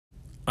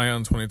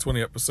Ion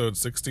 2020, episode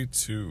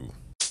 62.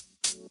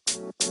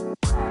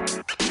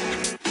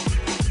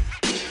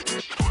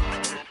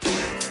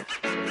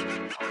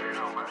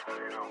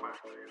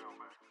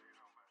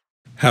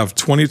 Have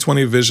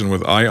 2020 vision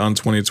with Ion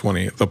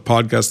 2020, the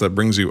podcast that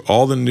brings you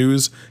all the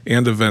news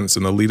and events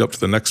in the lead up to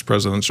the next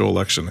presidential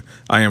election.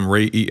 I am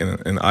Ray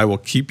Eaton, and I will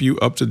keep you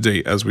up to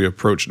date as we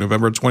approach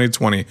November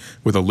 2020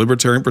 with a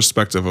libertarian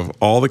perspective of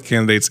all the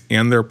candidates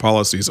and their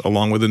policies,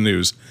 along with the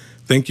news.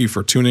 Thank you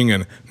for tuning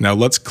in. Now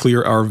let's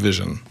clear our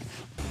vision.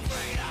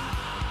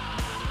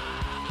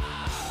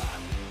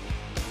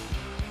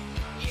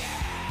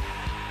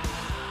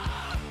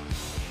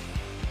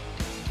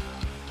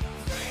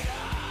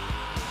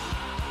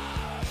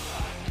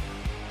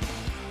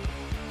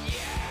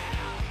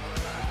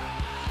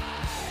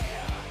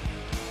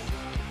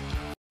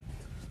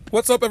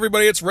 What's up,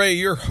 everybody? It's Ray,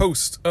 your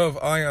host of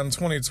Ion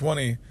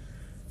 2020,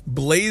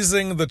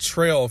 blazing the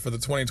trail for the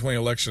 2020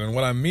 election. And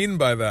what I mean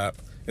by that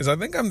is I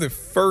think I'm the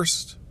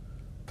first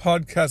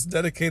podcast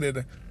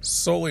dedicated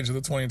solely to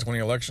the 2020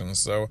 election.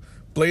 So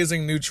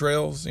blazing new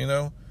trails,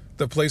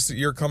 the place that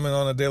you're coming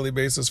on a daily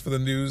basis for the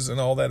news and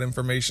all that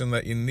information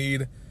that you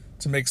need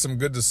to make some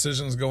good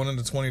decisions going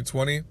into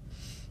 2020.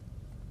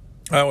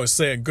 I always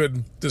say a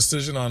good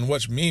decision on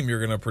which meme you're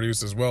going to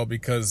produce as well,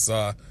 because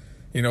a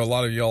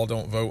lot of y'all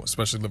don't vote,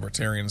 especially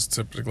libertarians.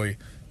 Typically,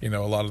 a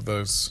lot of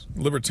those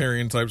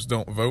libertarian types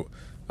don't vote.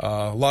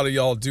 A lot of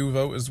y'all do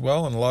vote as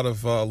well, and a lot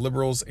of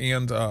liberals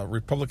and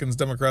Republicans,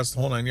 Democrats,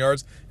 the whole nine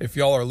yards. If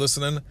y'all are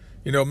listening,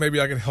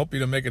 maybe I could help you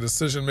to make a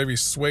decision, maybe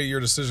sway your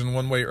decision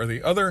one way or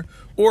the other,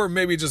 or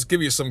maybe just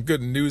give you some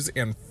good news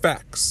and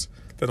facts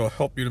that'll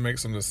help you to make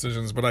some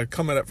decisions. But I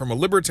come at it from a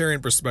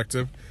libertarian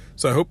perspective,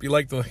 so I hope you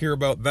like to hear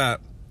about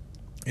that.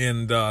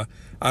 And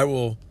I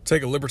will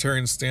take a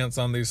libertarian stance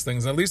on these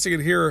things. At least you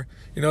could hear,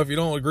 if you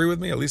don't agree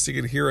with me, at least you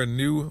could hear a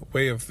new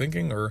way of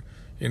thinking, or,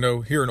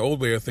 hear an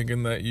old way of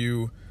thinking that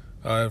you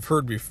have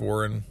heard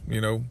before, and,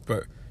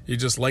 but you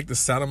just like the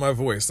sound of my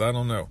voice. I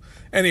don't know.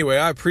 Anyway,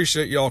 I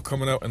appreciate y'all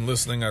coming out and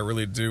listening. I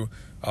really do.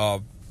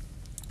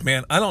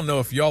 Man, I don't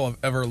know if y'all have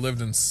ever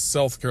lived in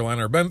South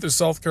Carolina or been through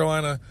South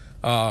Carolina.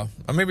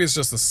 Maybe it's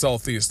just the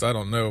Southeast. I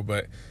don't know,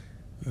 but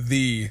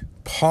the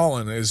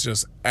pollen is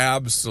just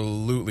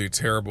absolutely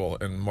terrible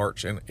in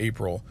March and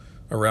April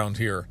around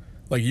here.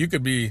 Like, you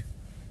could be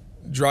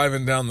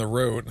driving down the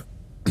road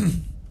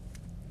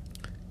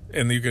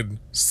and you could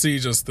see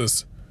just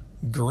this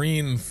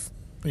green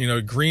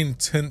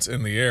tint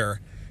in the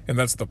air, and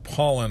that's the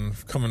pollen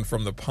coming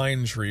from the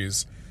pine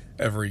trees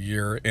every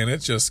year, and it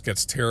just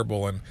gets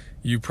terrible. And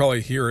you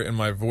probably hear it in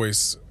my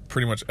voice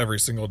pretty much every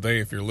single day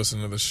if you're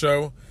listening to the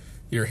show.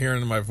 You're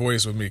hearing my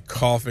voice with me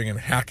coughing and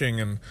hacking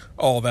and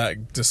all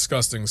that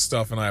disgusting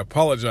stuff, and I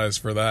apologize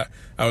for that.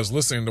 I was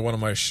listening to one of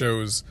my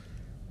shows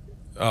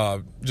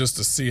just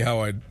to see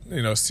how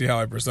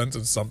I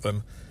presented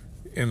something,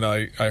 and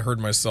I heard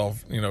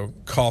myself,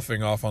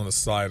 coughing off on the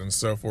side and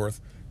so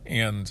forth.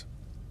 And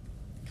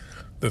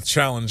the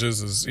challenge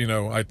is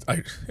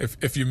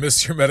if you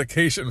miss your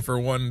medication for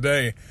one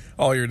day,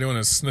 all you're doing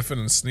is sniffing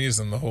and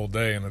sneezing the whole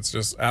day, and it's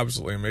just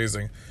absolutely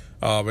amazing.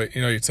 But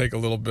you take a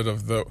little bit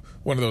of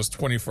one of those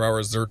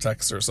 24-hour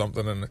Zyrtex or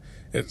something, and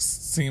it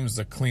seems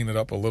to clean it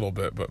up a little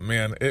bit. But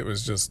man,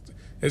 it's just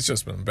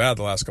been bad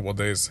the last couple of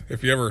days.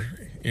 If you're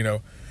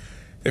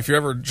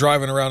ever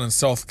driving around in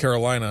South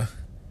Carolina,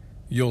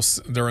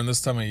 during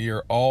this time of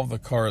year, all of the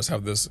cars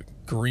have this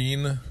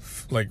green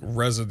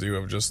residue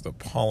of just the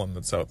pollen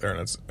that's out there,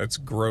 and it's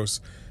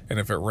gross. And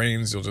if it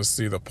rains, you'll just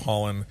see the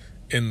pollen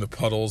in the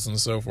puddles and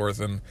so forth,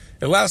 and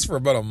it lasts for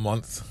about a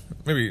month,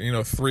 maybe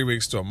 3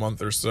 weeks to a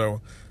month or so.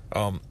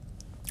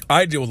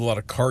 I deal with a lot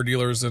of car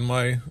dealers in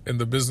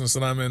the business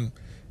that I'm in,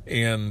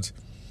 and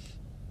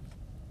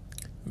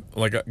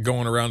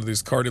going around to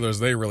these car dealers,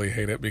 they really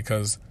hate it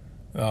because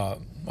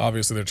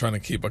obviously they're trying to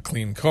keep a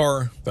clean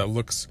car that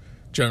looks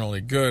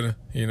generally good,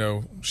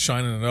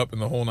 shining it up in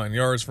the whole nine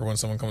yards for when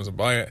someone comes to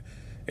buy it,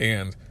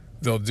 and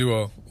they'll do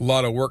a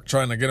lot of work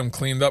trying to get them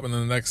cleaned up, and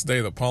then the next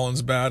day the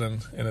pollen's bad,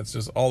 and it's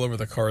just all over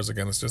the cars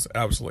again. It's just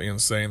absolutely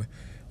insane.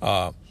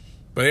 But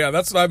yeah,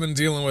 that's what I've been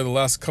dealing with the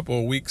last couple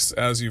of weeks,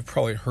 as you've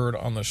probably heard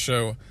on the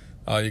show.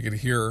 You could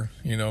hear,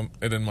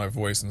 it in my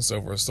voice and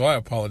so forth. So I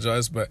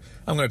apologize, but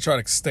I'm going to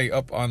try to stay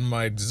up on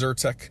my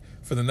Zyrtec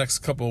for the next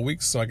couple of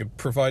weeks so I could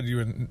provide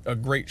you a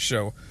great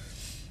show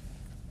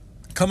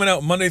coming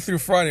out Monday through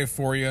Friday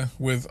for you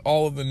with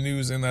all of the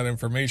news and that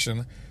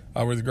information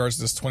with regards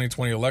to this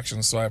 2020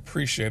 election. So I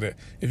appreciate it.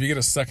 If you get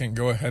a second,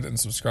 go ahead and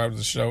subscribe to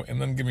the show, and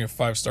then give me a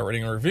 5-star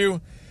rating and review.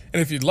 And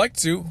if you'd like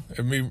to,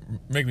 it may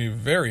make me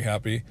very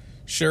happy.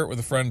 Share it with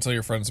a friend, tell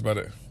your friends about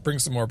it. Bring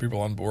some more people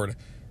on board.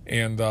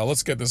 And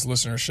let's get this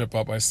listenership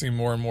up. I see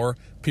more and more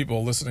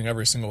people listening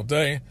every single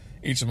day.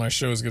 Each of my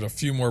shows get a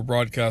few more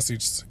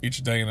broadcasts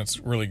each day, and it's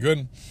really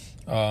good.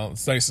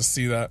 It's nice to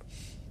see that,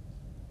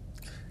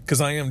 because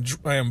I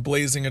am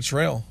blazing a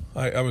trail.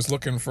 I was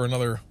looking for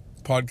another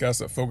podcast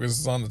that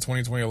focuses on the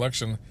 2020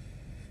 election,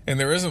 and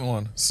there isn't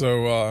one.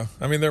 So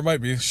there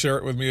might be. Share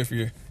it with me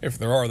if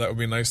there are. That would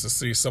be nice to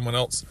see someone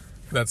else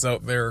that's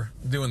out there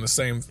doing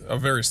a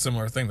very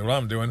similar thing to what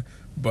I'm doing,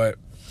 but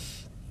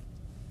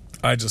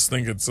I just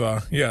think it's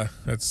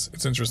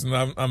it's interesting.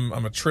 I'm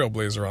a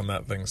trailblazer on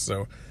that thing,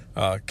 so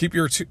keep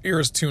your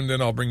ears tuned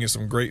in. I'll bring you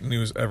some great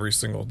news every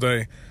single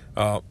day.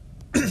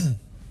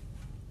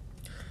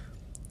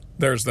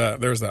 There's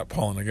that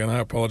pollen again. I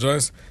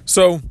apologize.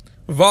 So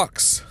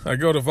Vox, I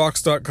go to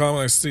Vox.com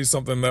and I see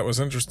something that was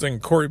interesting.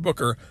 Cory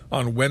Booker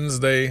on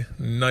Wednesday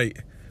night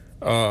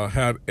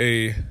had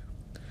I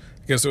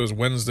guess it was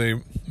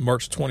Wednesday,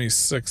 March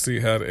 26th. He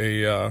had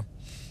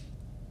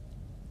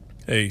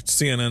a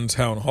CNN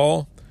town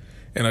hall,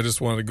 and I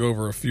just wanted to go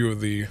over a few of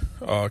the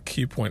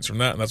key points from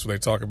that, and that's what they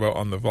talk about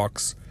on the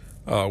Vox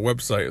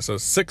website. It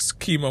says 6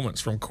 key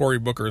moments from Cory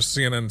Booker's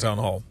CNN town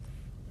hall.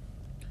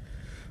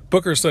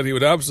 Booker said he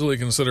would absolutely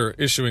consider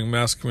issuing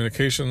mass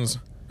communications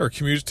or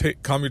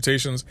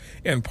commutations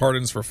and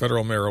pardons for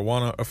federal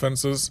marijuana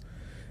offenses.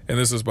 And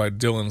this is by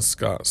Dylan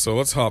Scott. So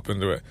let's hop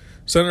into it.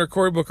 Senator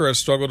Cory Booker has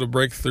struggled to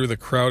break through the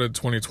crowded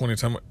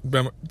 2020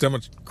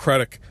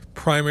 Democratic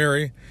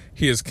primary.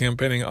 He is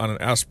campaigning on an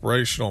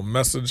aspirational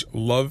message,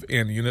 love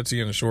and unity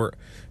in short,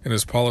 and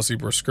his policy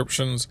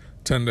prescriptions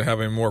tend to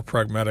have a more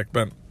pragmatic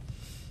bent.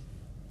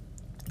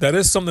 That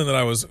is something that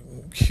I was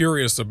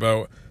curious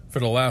about for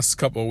the last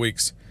couple of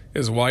weeks,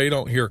 is why you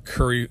don't hear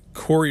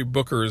Cory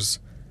Booker's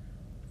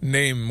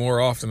name more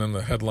often in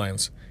the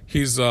headlines.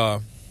 He's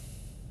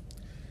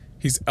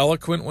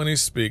eloquent when he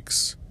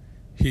speaks.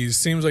 He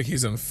seems like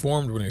he's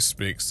informed when he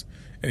speaks,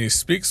 and he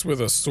speaks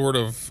with a sort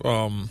of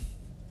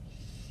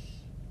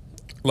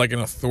like an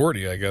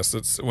authority, I guess.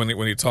 It's when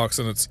he talks,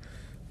 and it's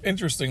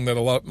interesting that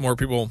a lot more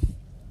people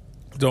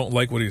don't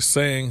like what he's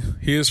saying.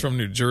 He is from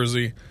New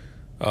Jersey,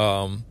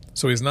 so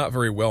he's not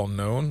very well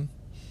known.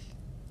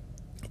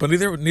 But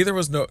neither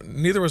was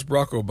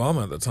Barack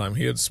Obama at the time.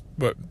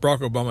 But Barack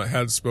Obama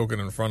had spoken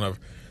in front of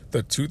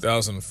the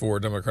 2004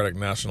 Democratic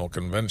National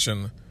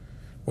Convention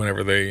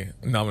whenever they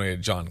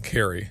nominated John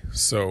Kerry.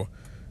 So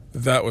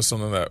that was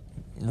something that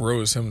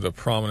rose him to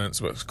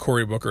prominence. But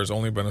Cory Booker has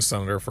only been a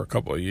senator for a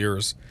couple of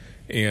years,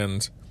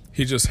 and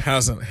he just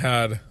hasn't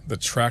had the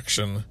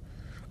traction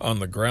on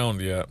the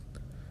ground yet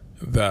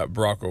that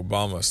Barack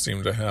Obama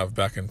seemed to have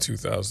back in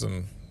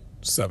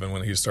 2007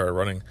 when he started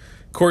running.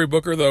 Cory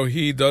Booker, though,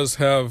 he does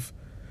have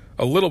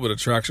a little bit of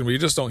traction, but you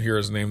just don't hear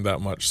his name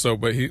that much. So,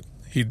 but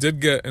he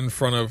did get in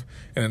front of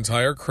an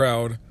entire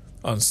crowd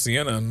on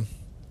CNN,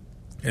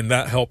 and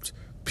that helped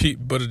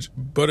Pete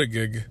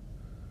Buttigieg.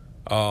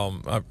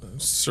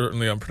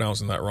 I'm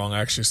pronouncing that wrong.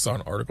 I actually saw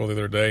an article the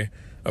other day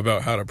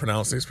about how to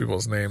pronounce these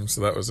people's names,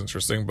 so that was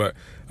interesting. But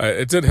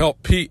it did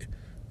help Pete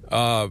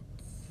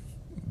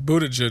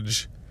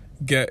Buttigieg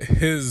get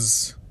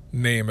his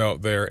name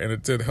out there, and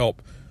it did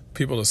help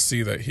people to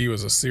see that he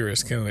was a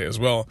serious candidate as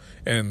well.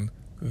 And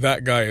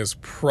that guy is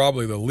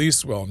probably the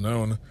least well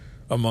known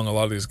among a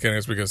lot of these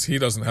candidates because he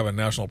doesn't have a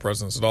national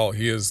presence at all.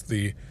 He is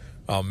the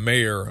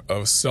mayor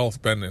of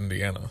South Bend,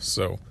 Indiana,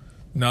 so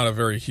not a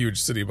very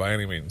huge city by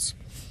any means.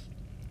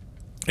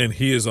 And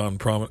he is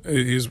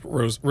he's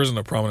risen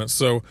to prominence.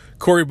 So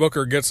Cory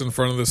Booker gets in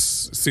front of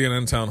this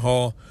CNN town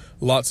hall.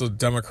 Lots of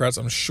Democrats,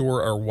 I'm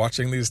sure, are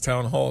watching these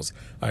town halls.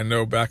 I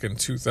know back in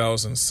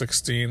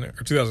 2016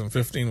 or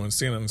 2015 when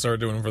CNN started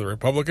doing them for the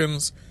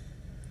Republicans,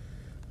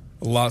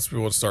 lots of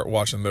people would start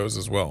watching those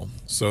as well.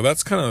 So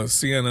that's kind of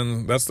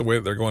CNN, that's the way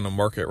that they're going to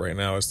market right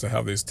now, is to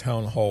have these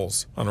town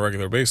halls on a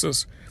regular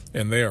basis.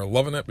 And they are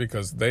loving it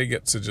because they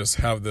get to just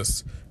have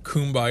this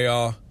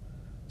kumbaya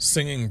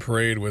singing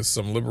parade with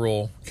some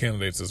liberal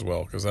candidates as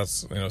well, because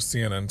that's,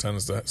 CNN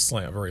tends to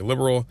slant very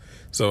liberal,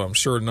 so I'm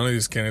sure none of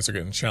these candidates are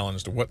getting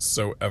challenged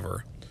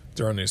whatsoever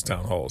during these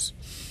town halls.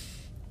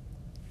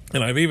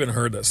 And I've even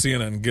heard that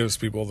CNN gives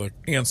people the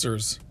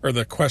answers or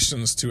the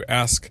questions to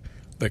ask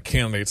the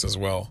candidates as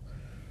well,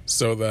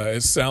 so that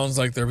it sounds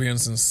like they're being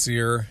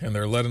sincere and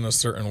they're led in a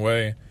certain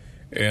way,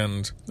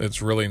 and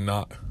it's really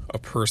not a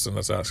person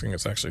that's asking,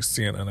 it's actually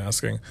CNN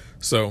asking.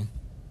 So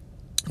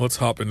let's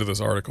hop into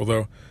this article,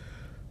 though.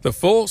 The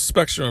full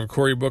spectrum of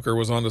Cory Booker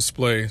was on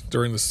display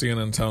during the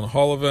CNN Town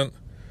Hall event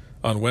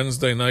on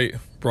Wednesday night,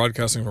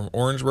 broadcasting from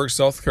Orangeburg,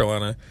 South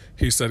Carolina.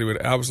 He said he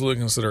would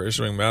absolutely consider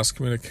issuing mass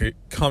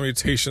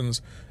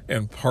commutations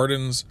and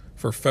pardons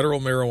for federal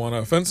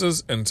marijuana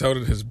offenses and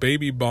touted his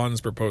baby bonds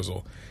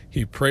proposal.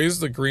 He praised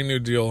the Green New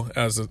Deal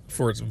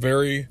for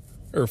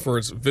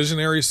its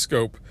visionary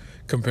scope,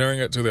 comparing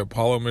it to the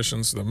Apollo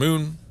missions to the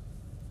moon.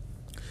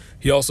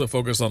 He also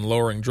focused on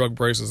lowering drug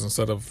prices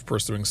instead of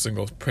pursuing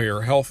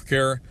single-payer health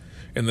care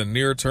in the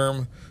near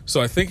term.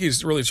 So I think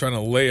he's really trying to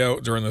lay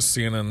out during the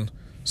CNN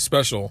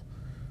special,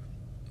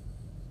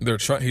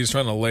 he's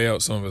trying to lay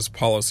out some of his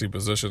policy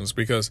positions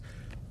because,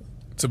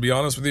 to be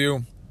honest with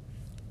you,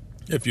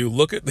 if you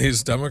look at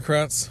these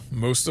Democrats,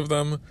 most of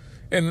them,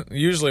 and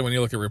usually when you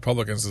look at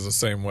Republicans, it's the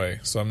same way,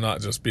 so I'm not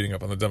just beating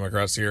up on the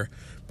Democrats here,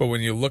 but when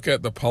you look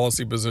at the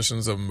policy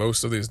positions of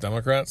most of these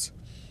Democrats,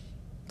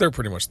 they're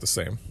pretty much the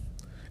same.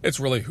 It's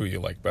really who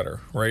you like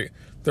better, right?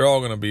 They're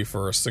all going to be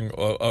for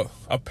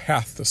a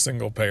path to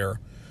single payer.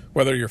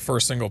 Whether you're for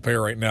single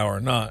payer right now or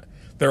not,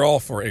 they're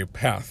all for a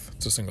path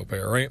to single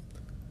payer, right?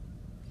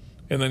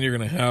 And then you're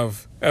going to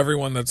have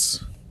everyone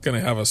that's going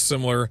to have a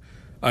similar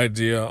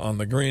idea on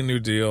the Green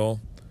New Deal,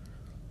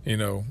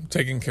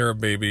 taking care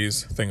of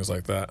babies, things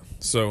like that.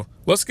 So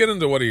let's get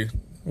into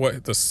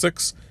what the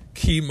 6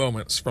 key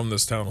moments from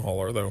this town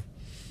hall are, though,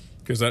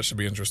 because that should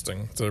be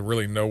interesting to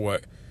really know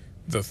what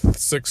the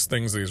 6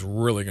 things that he's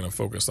really going to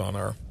focus on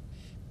are.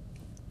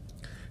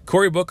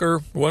 Cory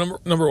Booker,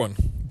 number 1,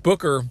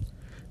 Booker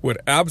would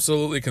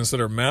absolutely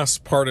consider mass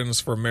pardons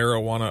for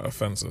marijuana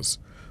offenses.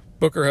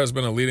 Booker has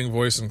been a leading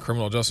voice in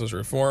criminal justice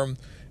reform,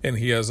 and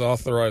he has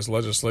authored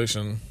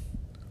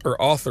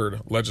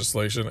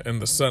legislation in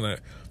the Senate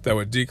that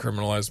would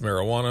decriminalize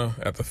marijuana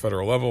at the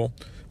federal level,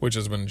 which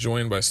has been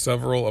joined by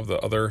several of the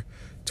other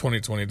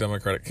 2020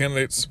 Democratic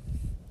candidates.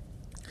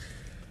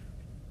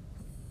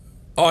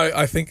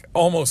 I think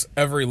almost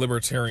every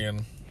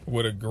libertarian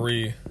would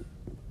agree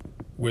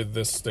with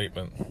this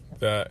statement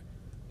that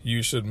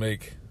you should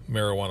make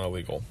marijuana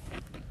legal.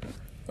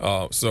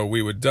 So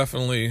we would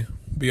definitely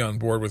be on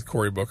board with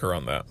Cory Booker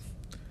on that.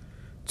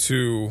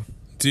 To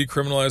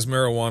decriminalize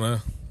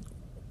marijuana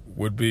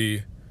would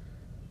be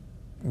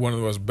one of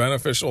the most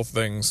beneficial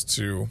things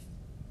to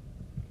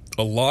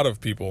a lot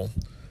of people,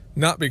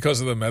 not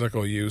because of the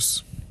medical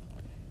use,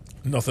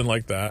 nothing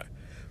like that,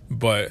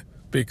 but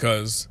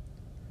because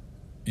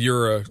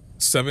you're a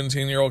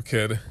 17-year-old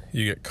kid,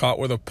 you get caught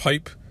with a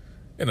pipe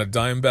and a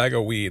dime bag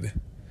of weed,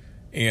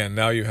 and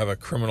now you have a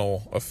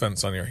criminal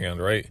offense on your hand,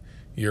 right?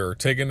 You're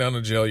taken down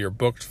to jail, you're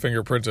booked,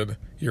 fingerprinted,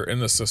 you're in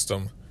the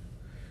system.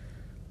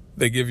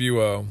 They give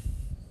you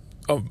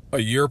a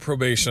year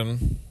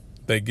probation.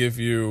 They give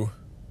you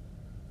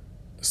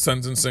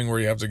sentencing where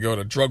you have to go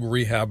to drug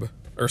rehab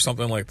or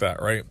something like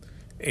that, right?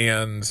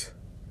 And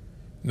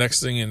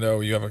next thing you know,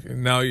 you have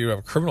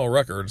a criminal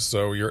record,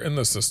 so you're in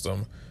the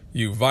system.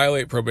 You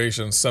violate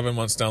probation 7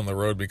 months down the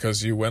road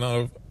because you went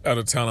out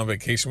of town on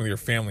vacation with your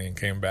family and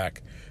came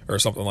back or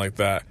something like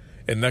that.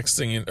 And next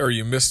thing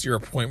you missed your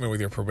appointment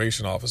with your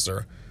probation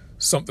officer,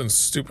 something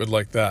stupid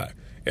like that.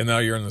 And now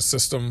you're in the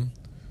system.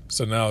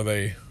 So now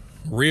they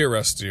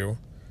rearrest you.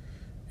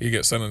 You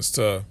get sentenced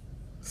to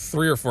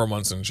 3 or 4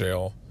 months in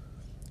jail.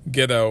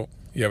 Get out.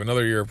 You have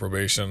another year of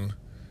probation.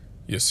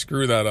 You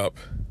screw that up.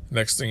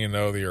 Next thing you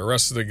know, you're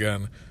arrested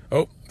again.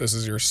 Oh, this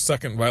is your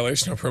second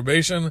violation of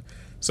probation.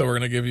 So we're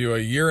going to give you a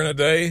year and a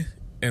day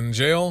in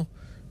jail.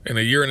 And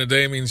a year and a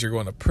day means you're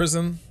going to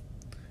prison.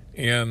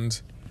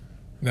 And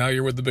now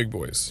you're with the big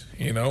boys,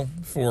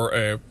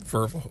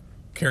 for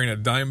carrying a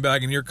dime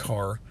bag in your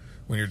car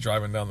when you're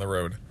driving down the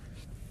road.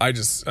 I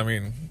just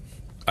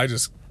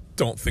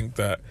don't think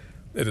that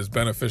it is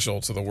beneficial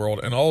to the world.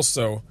 And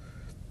also,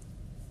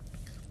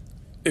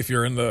 if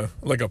you're in a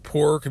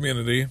poor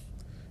community,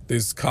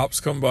 these cops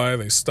come by,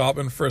 they stop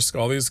and frisk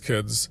all these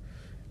kids,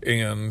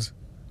 and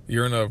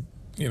you're in a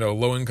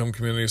low-income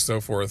community, so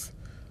forth.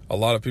 A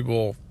lot of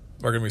people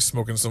are going to be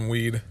smoking some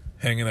weed,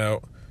 hanging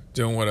out,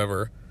 doing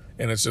whatever,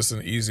 and it's just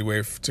an easy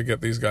way to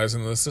get these guys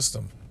into the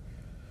system.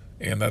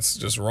 And that's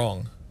just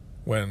wrong.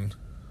 When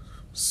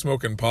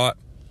smoking pot,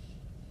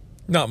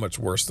 not much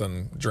worse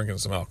than drinking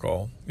some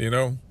alcohol,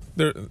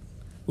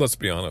 let's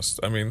be honest.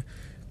 I mean,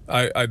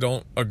 I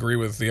don't agree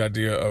with the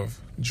idea of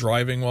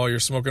driving while you're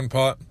smoking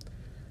pot,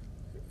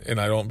 and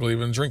I don't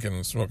believe in drinking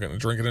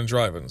and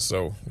driving.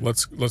 So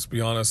let's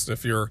be honest.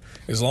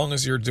 As long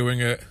as you're doing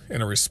it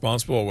in a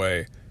responsible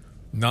way,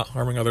 not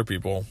harming other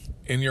people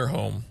in your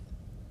home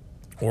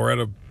or at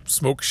a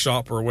smoke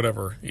shop or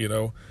whatever,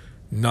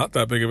 not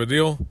that big of a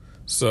deal.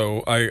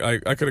 So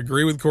I could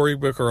agree with Cory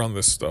Booker on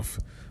this stuff.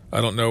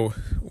 I don't know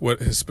what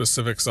his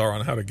specifics are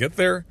on how to get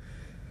there,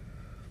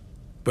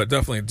 but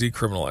definitely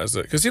decriminalize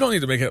it, because you don't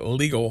need to make it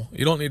legal.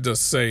 You don't need to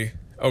say,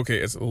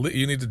 okay,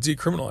 you need to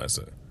decriminalize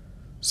it.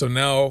 So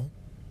now,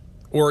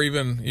 or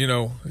even,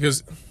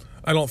 because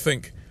I don't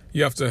think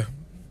you have to,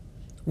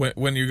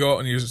 when you go out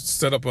and you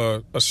set up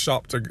a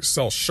shop to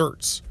sell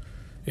shirts,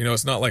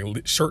 it's not like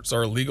shirts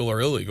are legal or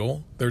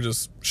illegal. They're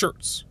just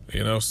shirts,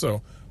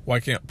 so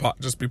why can't pot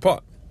just be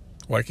pot?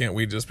 Why can't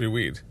weed just be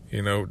weed?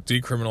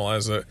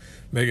 Decriminalize it,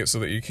 make it so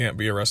that you can't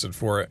be arrested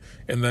for it.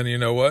 And then you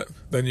know what?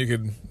 Then you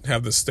could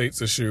have the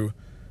states issue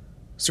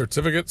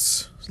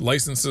certificates,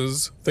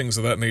 licenses, things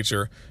of that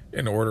nature,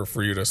 in order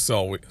for you to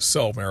sell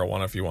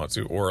marijuana if you want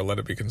to, or let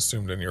it be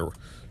consumed in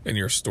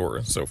your store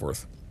and so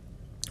forth.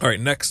 All right,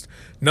 next.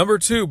 Number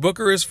 2,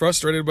 Booker is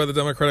frustrated by the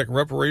Democratic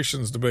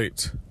reparations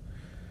debate.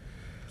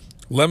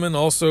 Lemon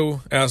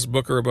also asked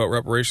Booker about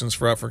reparations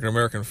for African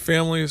American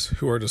families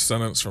who are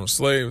descendants from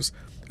slaves.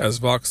 As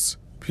Vox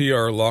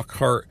PR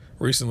Lockhart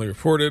recently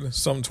reported,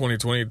 some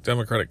 2020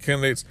 Democratic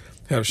candidates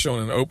have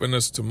shown an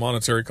openness to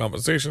monetary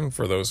compensation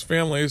for those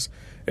families,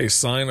 a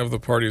sign of the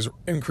party's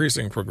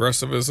increasing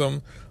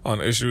progressivism on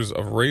issues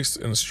of race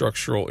and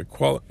structural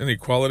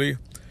inequality.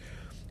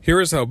 Here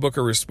is how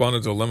Booker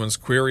responded to Lemon's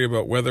query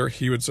about whether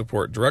he would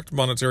support direct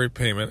monetary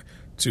payment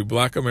to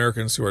Black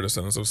Americans who are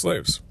descendants of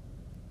slaves.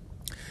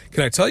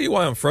 Can I tell you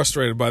why I'm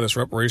frustrated by this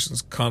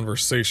reparations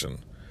conversation?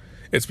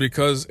 It's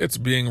because it's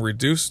being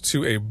reduced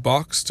to a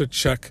box to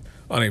check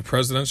on a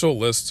presidential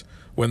list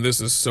when this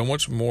is so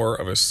much more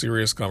of a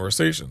serious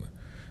conversation?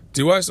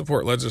 Do I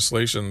support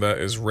legislation that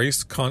is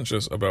race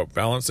conscious about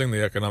balancing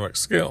the economic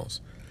scales?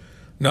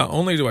 Not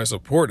only do I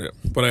support it,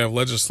 but I have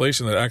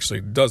legislation that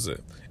actually does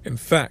it. In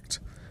fact,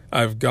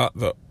 I've got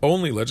the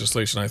only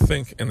legislation, I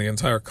think, in the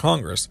entire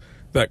Congress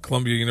that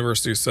Columbia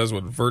University says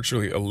would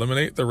virtually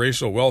eliminate the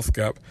racial wealth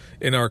gap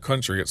in our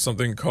country. It's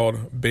something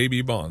called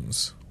baby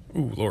bonds.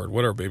 Ooh, Lord,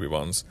 what are baby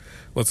bonds?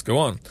 Let's go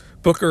on.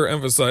 Booker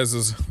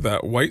emphasizes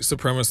that white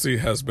supremacy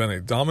has been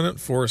a dominant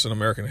force in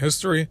American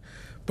history,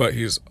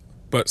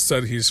 but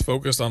said he's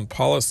focused on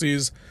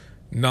policies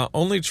not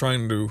only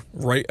trying to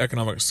right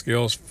economic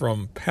scales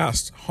from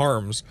past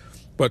harms,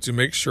 but to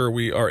make sure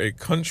we are a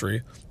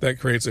country that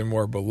creates a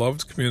more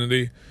beloved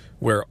community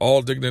where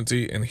all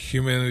dignity and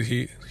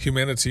humanity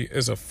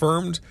is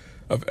affirmed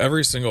of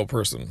every single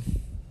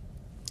person.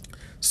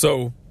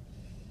 So,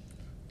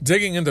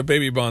 digging into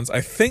baby bonds,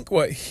 I think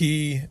what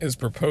he is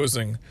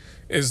proposing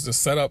is to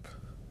set up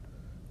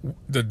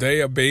the day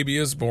a baby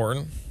is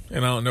born,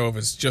 and I don't know if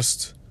it's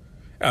just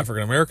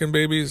African American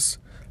babies.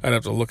 I'd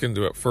have to look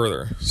into it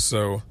further.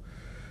 So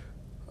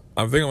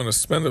I think I'm going to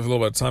spend a little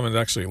bit of time and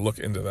actually look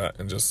into that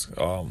and just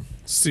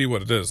see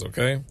what it is,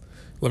 okay?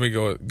 Let me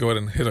go ahead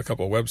and hit a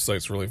couple of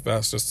websites really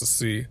fast just to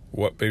see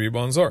what baby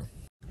bonds are.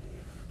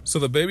 So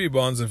the baby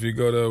bonds, if you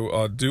go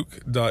to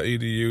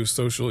duke.edu,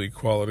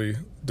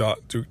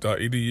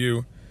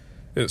 socialequality.duke.edu,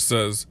 it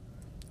says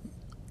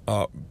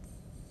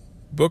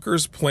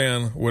Booker's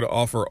plan would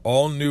offer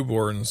all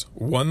newborns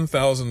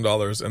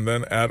 $1,000 and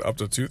then add up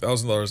to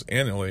 $2,000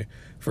 annually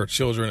for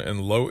children in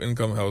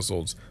low-income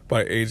households.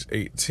 By age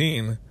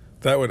 18,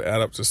 that would add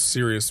up to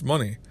serious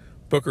money.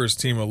 Booker's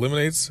team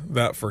estimates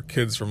that for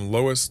kids from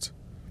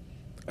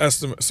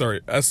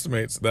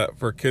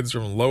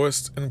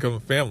lowest income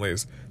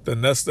families, the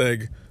nest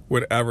egg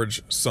would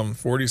average some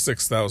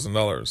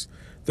 $46,000.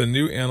 The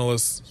new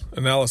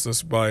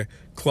analysis by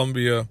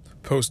Columbia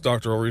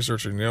postdoctoral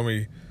researcher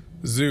Naomi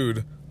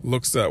Zood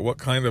looks at what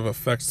kind of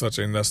effect such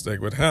a nest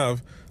egg would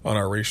have on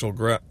our racial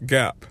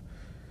gap.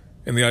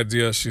 And the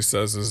idea, she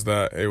says, is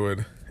that it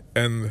would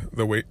end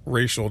the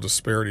racial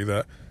disparity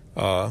that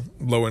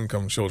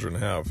low-income children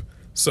have.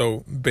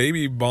 So,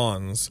 baby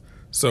bonds.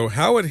 So,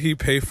 how would he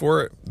pay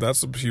for it?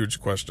 That's a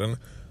huge question.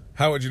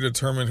 How would you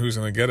determine who's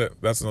going to get it?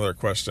 That's another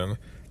question.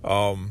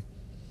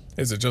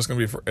 Is it just going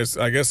to be for...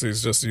 I guess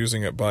he's just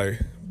using it by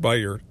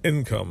your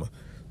income.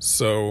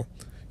 So,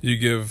 you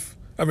give...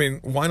 I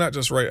mean, why not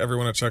just write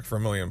everyone a check for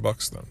 $1 million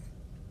then?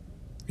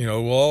 You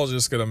know, we'll all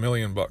just get $1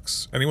 million.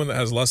 Anyone that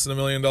has less than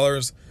 $1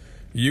 million,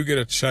 you get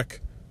a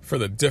check for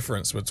the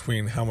difference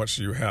between how much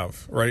you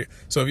have, right?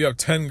 So if you have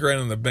 10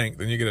 grand in the bank,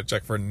 then you get a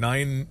check for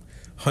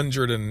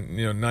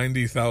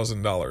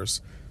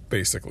 $990,000,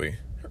 basically.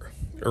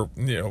 I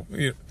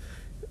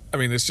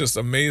mean, it's just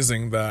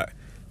amazing that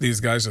these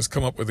guys just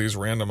come up with these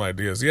random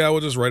ideas. Yeah,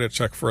 we'll just write a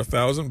check for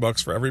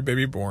 $1,000 for every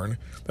baby born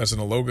that's in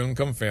a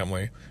low-income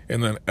family,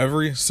 and then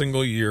every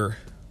single year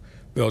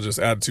they'll just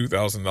add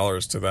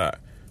 $2,000 to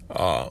that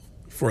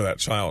for that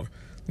child.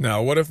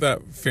 Now, what if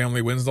that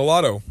family wins the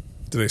lotto?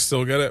 Do they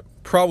still get it?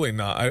 Probably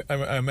not.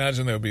 I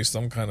imagine there would be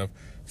some kind of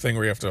thing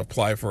where you have to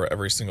apply for it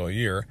every single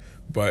year,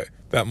 but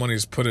that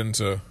money's put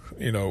into,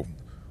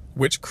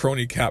 which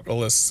crony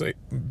capitalist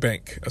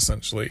bank,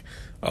 essentially.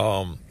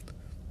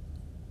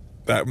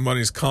 That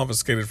money's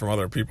confiscated from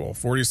other people.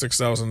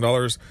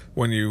 $46,000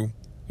 when you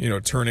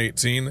turn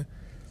 18.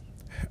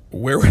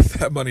 Where would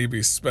that money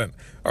be spent?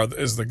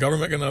 Is the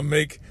government going to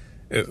make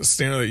it a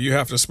standard that you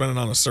have to spend it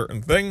on a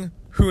certain thing?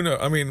 Who knows?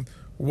 I mean,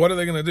 what are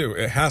they going to do?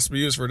 It has to be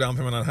used for a down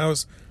payment on a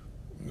house.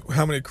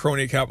 How many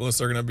crony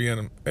capitalists are going to be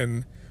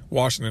in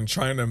Washington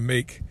trying to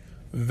make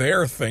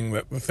their thing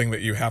the thing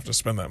that you have to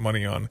spend that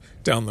money on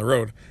down the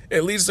road?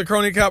 It leads to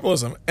crony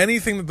capitalism.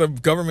 Anything that the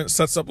government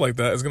sets up like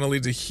that is going to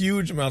lead to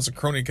huge amounts of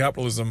crony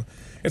capitalism.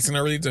 It's going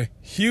to lead to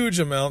huge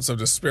amounts of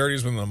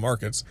disparities within the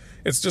markets.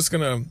 It's just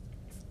going to,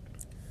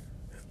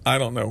 I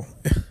don't know.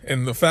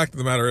 And the fact of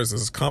the matter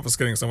is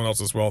confiscating someone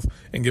else's wealth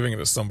and giving it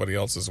to somebody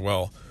else as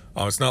well.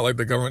 It's not like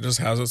the government just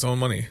has its own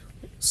money.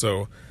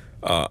 So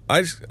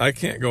I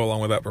can't go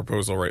along with that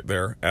proposal right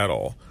there at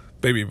all.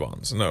 Baby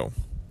bonds, no.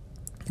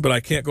 But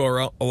I can't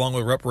go along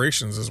with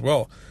reparations as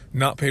well,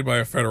 not paid by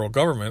a federal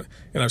government.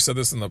 And I've said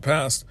this in the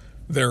past,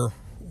 there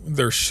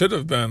should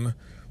have been,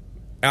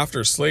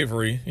 after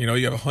slavery, you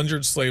have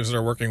 100 slaves that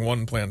are working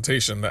one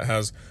plantation that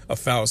has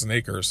 1,000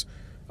 acres.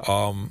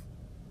 And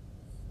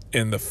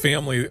the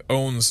family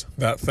owns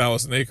that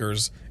 1,000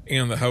 acres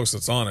and the house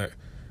that's on it.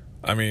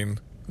 I mean,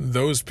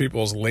 those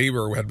people's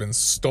labor had been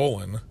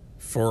stolen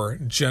for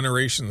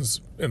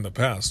generations in the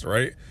past,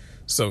 right?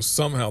 So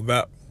somehow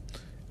that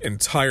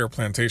entire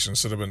plantation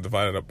should have been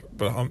divided up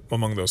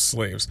among those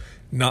slaves,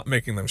 not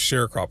making them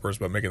sharecroppers,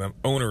 but making them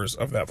owners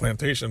of that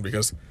plantation,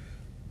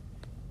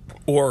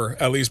 or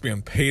at least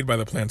being paid by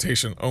the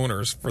plantation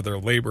owners for their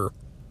labor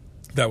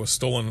that was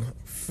stolen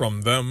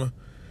from them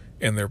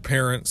and their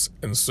parents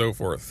and so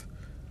forth.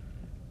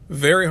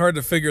 Very hard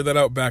to figure that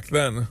out back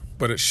then,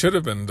 but it should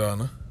have been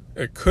done.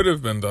 It could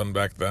have been done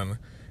back then,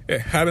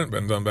 it hadn't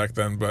been done back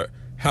then, but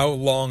how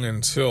long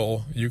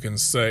until you can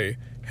say,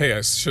 hey,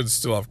 I should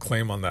still have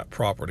claim on that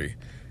property?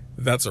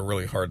 That's a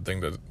really hard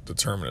thing to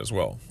determine as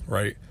well,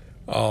 right?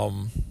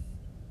 But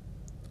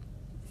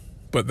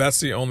that's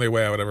the only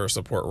way I would ever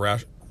support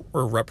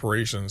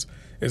reparations,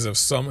 is if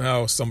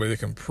somehow somebody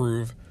can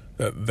prove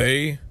that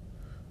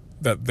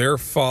their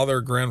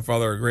father,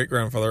 grandfather, or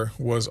great-grandfather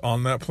was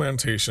on that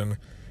plantation,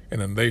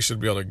 and then they should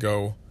be able to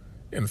go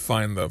and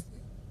find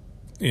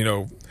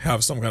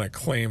have some kind of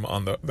claim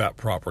on that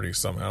property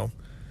somehow.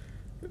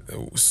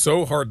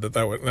 So hard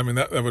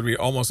that would be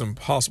almost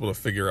impossible to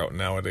figure out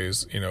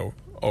nowadays,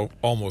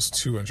 almost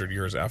 200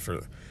 years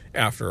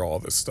after all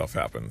this stuff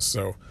happens.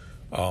 So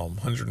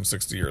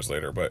 160 years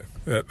later, but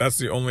that's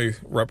the only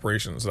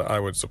reparations that I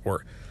would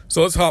support.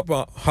 So let's hop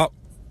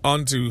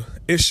on to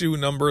issue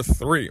number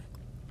 3.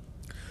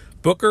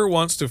 Booker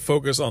wants to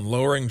focus on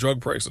lowering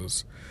drug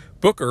prices.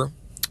 Booker,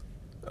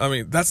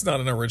 that's not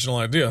an original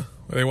idea.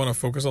 They want to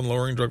focus on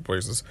lowering drug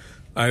prices.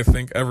 I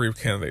think every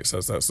candidate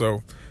says that.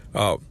 So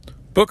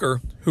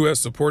Booker, who has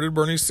supported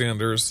Bernie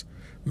Sanders'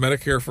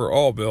 Medicare for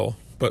All bill,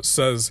 but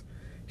says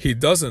he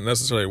doesn't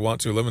necessarily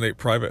want to eliminate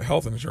private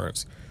health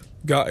insurance,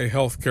 got a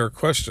health care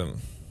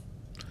question.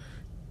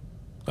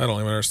 I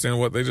don't even understand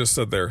what they just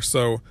said there.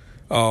 So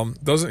but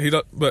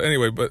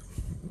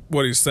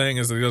what he's saying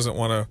is that he doesn't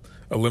want to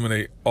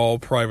eliminate all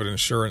private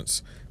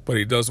insurance, but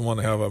he does want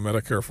to have a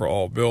Medicare for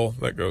All bill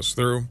that goes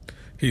through.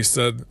 He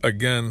said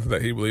again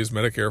that he believes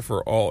Medicare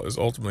for All is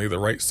ultimately the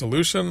right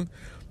solution,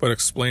 but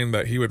explained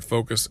that he would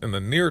focus in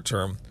the near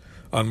term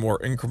on more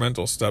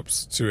incremental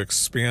steps to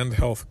expand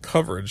health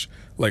coverage,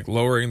 like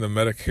lowering the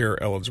Medicare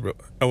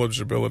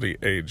eligibility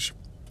age.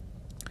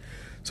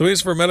 So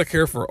he's for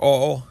Medicare for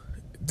All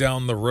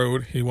down the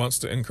road. He wants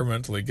to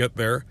incrementally get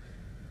there.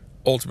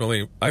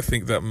 Ultimately, I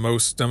think that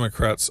most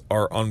Democrats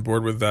are on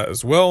board with that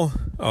as well.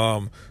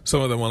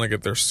 Some of them want to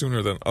get there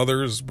sooner than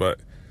others, but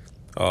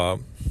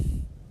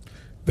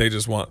they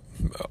just want,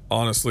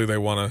 honestly, they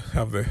want to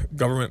have the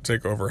government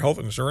take over health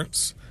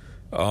insurance,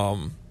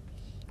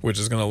 which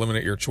is going to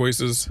eliminate your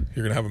choices.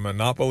 You're going to have a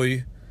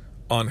monopoly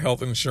on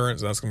health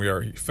insurance, and that's going to be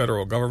our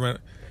federal government,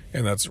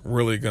 and that's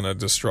really going to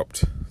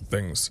disrupt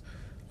things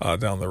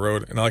down the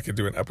road. And I could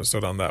do an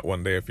episode on that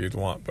one day if you'd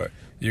want, but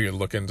you could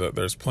look into,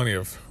 there's plenty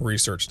of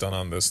research done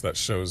on this that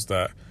shows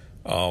that,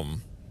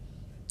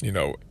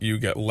 you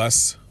get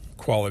less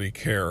quality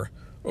care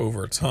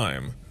over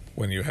time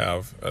when you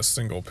have a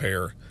single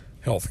payer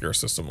healthcare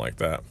system like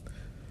that.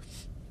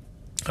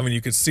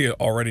 You could see it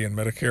already in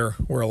Medicare,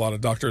 where a lot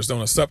of doctors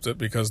don't accept it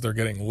because they're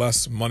getting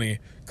less money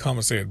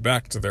compensated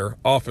back to their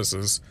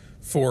offices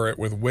for it,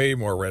 with way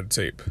more red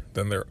tape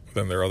than there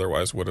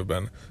otherwise would have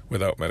been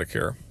without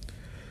Medicare.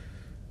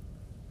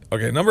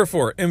 Okay, number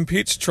 4,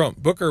 impeach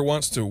Trump. Booker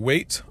wants to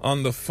wait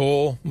on the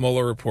full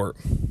Mueller report.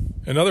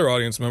 Another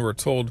audience member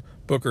told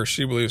Booker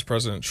she believes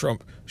President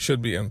Trump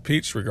should be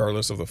impeached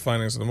regardless of the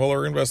findings of the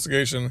Mueller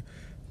investigation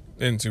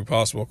into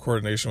possible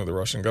coordination with the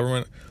Russian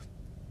government.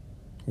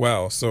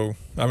 Wow, so,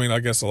 I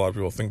guess a lot of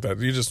people think that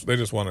they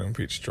just want to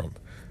impeach Trump.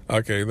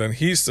 Okay, then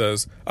he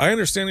says, I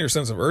understand your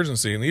sense of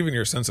urgency and even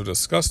your sense of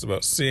disgust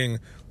about seeing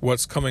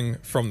what's coming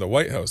from the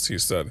White House, he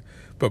said.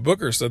 But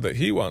Booker said that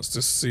he wants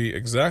to see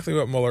exactly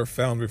what Mueller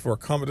found before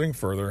commenting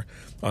further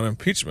on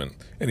impeachment,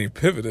 and he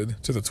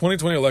pivoted to the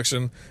 2020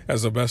 election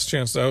as the best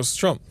chance to oust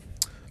Trump,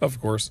 of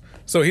course.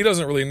 So he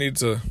doesn't really need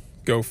to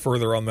go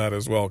further on that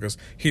as well, because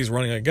he's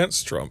running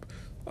against Trump,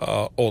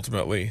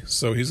 ultimately.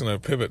 So he's going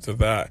to pivot to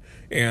that,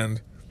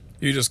 and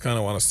you just kind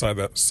of want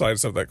to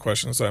sidestep that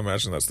question, so I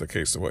imagine that's the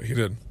case of what he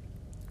did.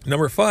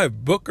 Number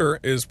 5,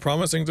 Booker is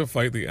promising to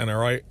fight the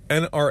NRA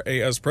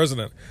as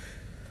president.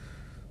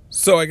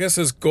 So I guess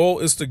his goal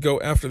is to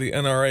go after the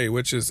NRA,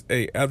 which is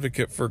a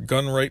advocate for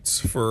gun rights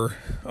for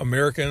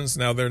Americans.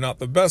 Now, they're not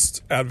the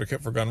best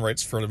advocate for gun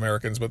rights for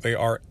Americans, but they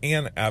are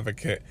an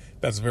advocate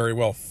that's very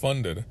well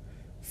funded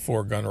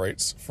for gun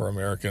rights for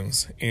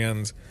Americans.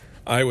 And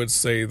I would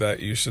say that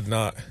you should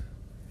not,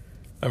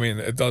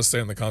 it does say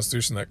in the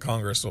Constitution that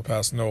Congress will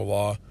pass no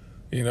law,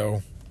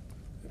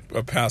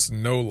 pass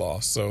no law.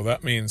 So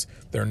that means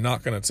they're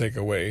not going to take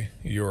away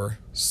your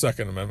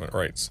Second Amendment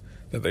rights,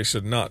 that they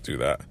should not do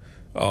that.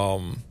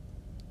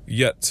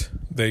 Yet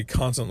they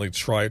constantly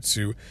try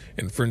to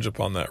infringe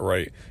upon that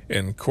right,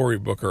 and Cory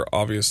Booker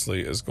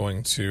obviously is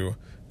going to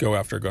go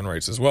after gun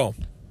rights as well.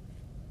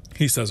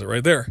 He says it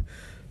right there.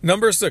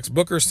 Number 6,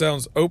 Booker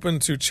sounds open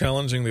to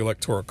challenging the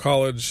Electoral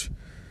College.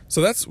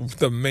 So that's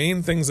the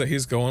main things that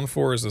he's going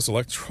for, is this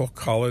Electoral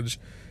College,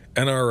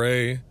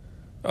 NRA,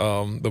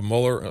 the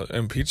Mueller,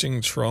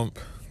 impeaching Trump,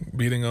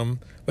 beating him.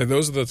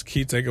 Those are the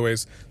key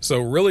takeaways. So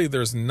really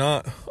there's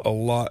not a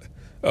lot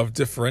of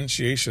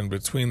differentiation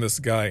between this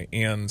guy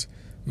and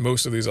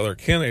most of these other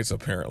candidates,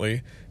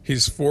 apparently.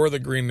 He's for the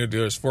Green New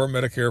Deal, he's for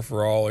Medicare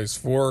for All, he's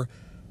for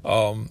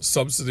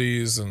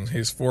subsidies, and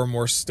he's for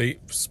more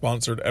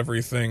state-sponsored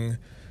everything.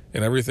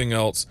 And everything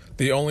else,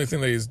 the only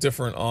thing that he's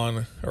different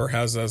on, or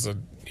has as a,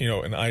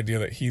 an idea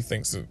that he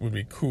thinks it would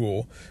be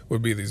cool,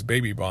 would be these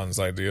baby bonds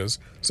ideas.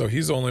 So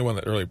he's the only one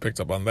that really picked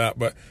up on that.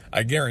 But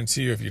I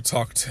guarantee you, if you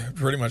talk to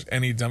pretty much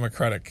any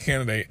Democratic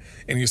candidate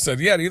and you said,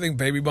 yeah, do you think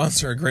baby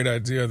bonds are a great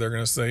idea? They're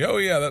going to say, oh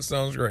yeah, that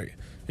sounds great.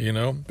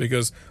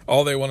 Because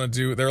all they want to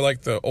do, they're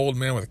like the old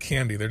man with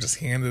candy. They're just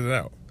handing it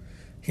out,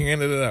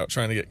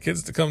 trying to get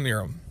kids to come near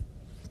them.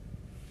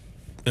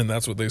 And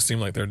that's what they seem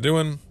like they're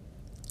doing.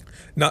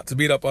 Not to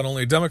beat up on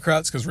only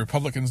Democrats, because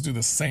Republicans do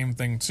the same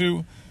thing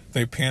too.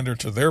 They pander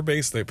to their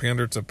base. They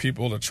pander to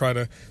people to try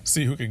to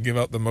see who can give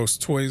out the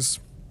most toys.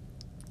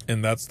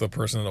 And that's the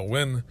person that'll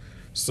win.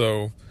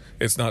 So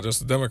it's not just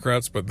the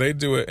Democrats, but they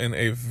do it in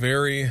a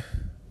very...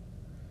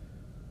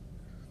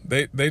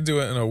 They do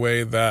it in a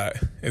way that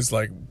is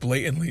like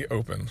blatantly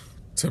open,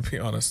 to be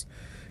honest.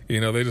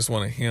 They just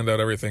want to hand out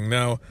everything.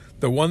 Now,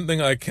 the one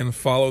thing I can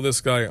follow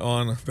this guy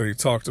on that he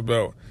talked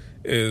about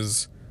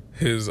is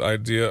his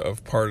idea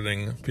of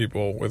pardoning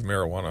people with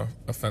marijuana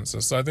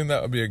offenses. So I think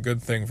that would be a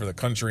good thing for the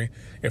country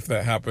if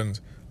that happened.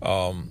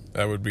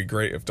 That would be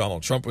great if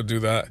Donald Trump would do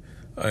that.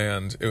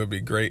 And it would be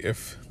great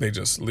if they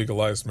just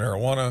legalized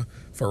marijuana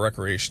for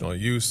recreational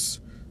use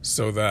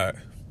so that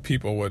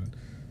people would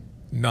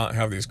not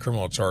have these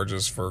criminal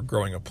charges for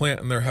growing a plant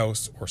in their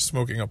house or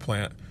smoking a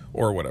plant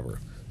or whatever.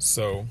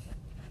 So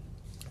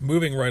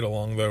moving right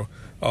along, though,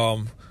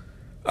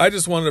 I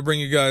just wanted to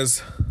bring you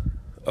guys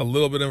a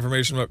little bit of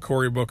information about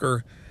Cory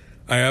Booker.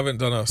 I haven't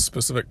done a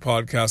specific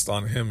podcast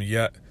on him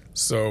yet,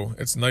 so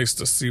it's nice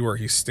to see where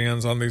he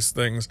stands on these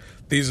things.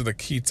 These are the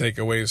key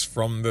takeaways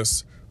from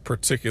this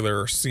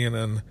particular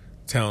CNN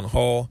town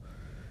hall.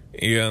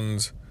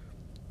 And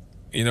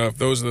if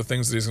those are the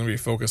things that he's going to be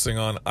focusing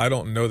on, I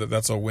don't know that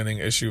that's a winning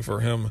issue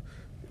for him.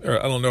 Or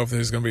I don't know if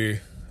he's going to be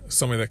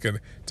somebody that could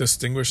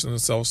distinguish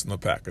themselves from the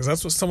pack. Because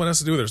that's what someone has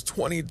to do. There's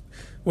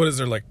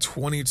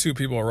 22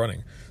 people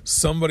running.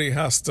 Somebody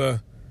has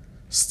to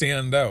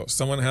stand out.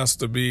 Someone has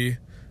to be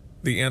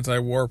the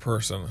anti-war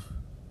person.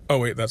 Oh,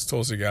 wait, that's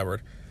Tulsi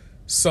Gabbard.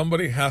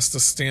 Somebody has to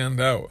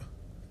stand out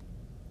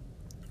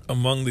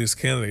among these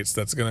candidates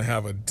that's going to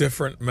have a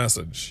different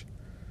message.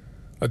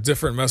 A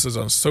different message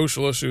on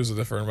social issues, a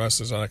different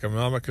message on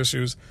economic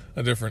issues,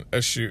 a different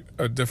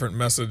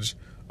message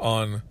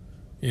on,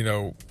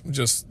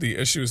 just the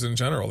issues in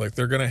general. Like,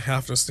 they're going to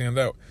have to stand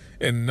out.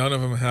 And none of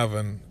them have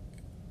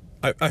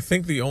I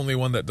think the only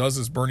one that does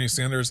is Bernie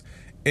Sanders,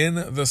 in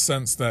the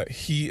sense that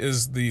he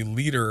is the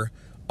leader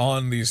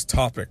on these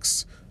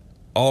topics,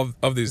 all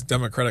of these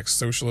democratic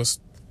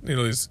socialist,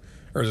 this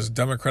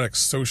democratic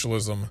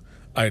socialism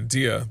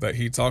idea that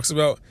he talks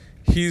about.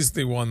 He's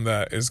the one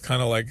that is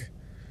kind of like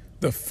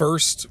the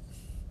first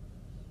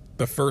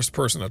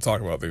person to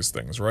talk about these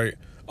things, right,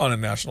 on a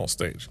national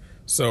stage.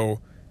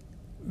 So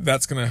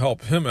that's going to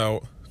help him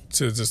out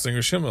to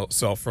distinguish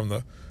himself from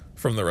the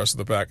rest of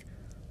the pack.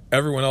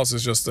 Everyone else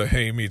is just a,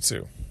 hey, me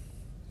too.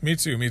 Me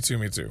too, me too,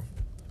 me too.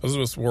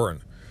 Elizabeth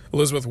Warren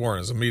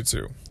is a me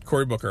too.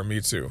 Cory Booker,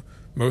 me too.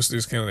 Most of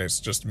these candidates,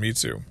 just me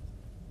too.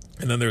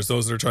 And then there's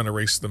those that are trying to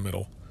race the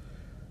middle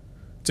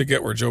to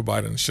get where Joe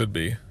Biden should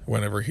be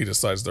whenever he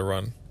decides to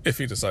run. If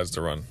he decides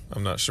to run,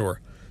 I'm not sure.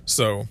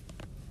 So,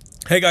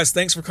 hey guys,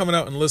 thanks for coming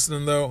out and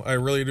listening, though. I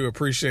really do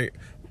appreciate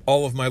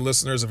all of my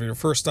listeners. If you're your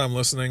first time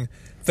listening,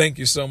 thank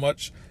you so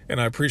much. And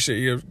I appreciate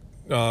you,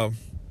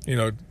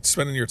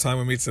 spending your time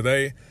with me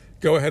today.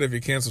 Go ahead, if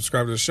you can,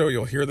 subscribe to the show.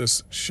 You'll hear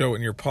this show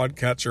in your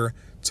podcatcher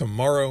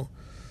tomorrow.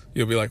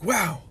 You'll be like,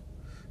 wow,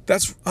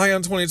 that's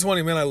Ion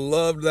 2020, man. I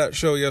loved that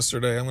show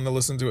yesterday. I'm going to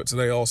listen to it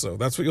today also.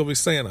 That's what you'll be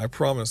saying, I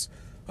promise.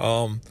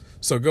 So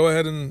go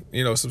ahead and,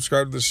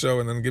 subscribe to the show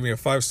and then give me a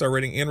 5-star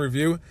rating and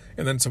review.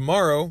 And then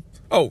tomorrow,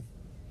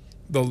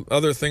 the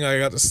other thing I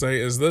got to say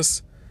is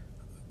this.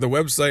 The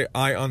website,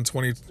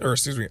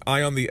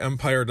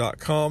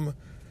 iontheempire.com.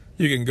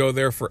 You can go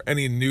there for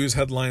any news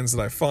headlines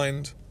that I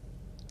find.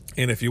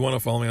 And if you want to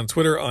follow me on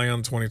Twitter,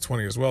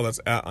 Ion2020 as well. That's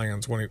at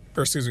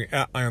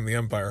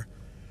 @IonTheEmpire.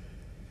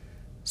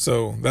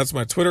 So that's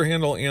my Twitter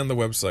handle and the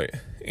website.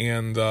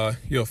 And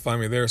you'll find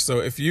me there. So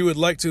if you would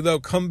like to, though,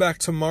 come back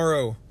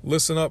tomorrow.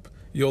 Listen up.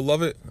 You'll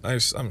love it.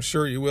 I'm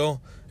sure you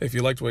will. If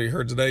you liked what you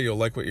heard today, you'll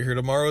like what you hear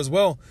tomorrow as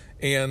well.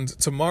 And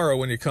tomorrow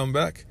when you come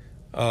back,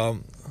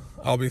 I'll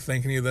be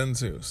thanking you then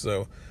too.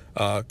 So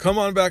come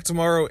on back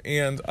tomorrow,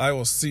 and I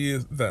will see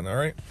you then, all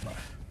right? Bye.